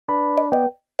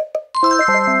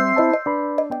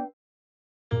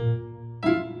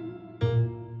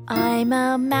I'm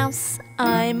a mouse,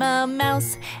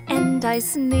 and I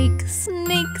sneak,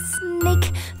 sneak,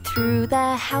 sneak through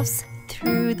the house,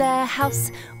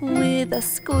 with a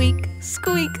squeak,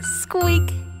 squeak,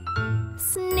 squeak.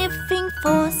 Sniffing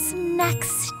for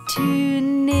snacks to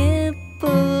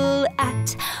nibble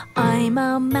at. I'm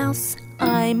a mouse,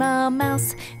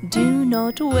 do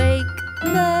not wake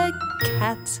the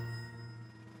cat.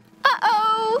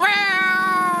 Uh-oh!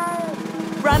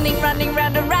 Running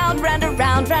round around, running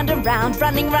round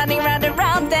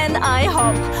around, then I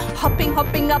hop, hopping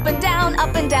up and down,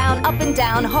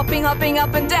 hopping up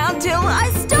and down till I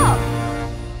stop.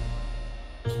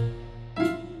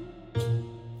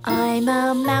 I'm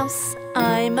a mouse,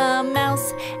 and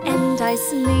I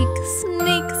sneak,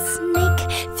 sneak, sneak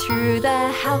through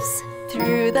the house,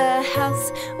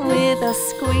 with a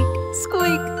squeak,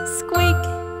 squeak, squeak.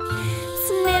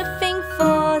 Sniffing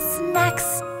for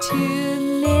snacks to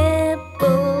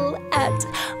nibble at.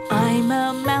 I'm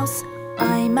a mouse,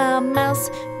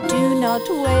 do not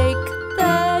wake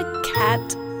the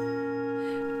cat.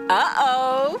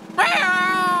 Uh-oh!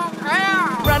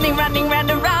 Running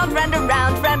round around, running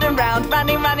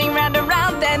round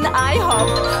around, then I hop,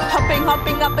 hopping up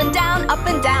and down,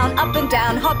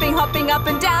 hopping up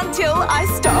and down till I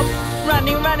stop.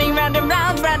 Running round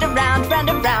around, running round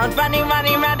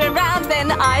around,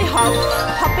 then I hop,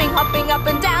 hopping up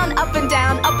and down, hopping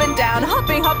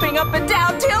up and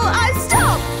down till I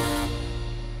stop.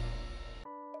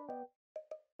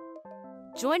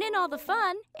 Join in all the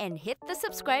fun and hit the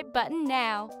subscribe button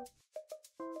now.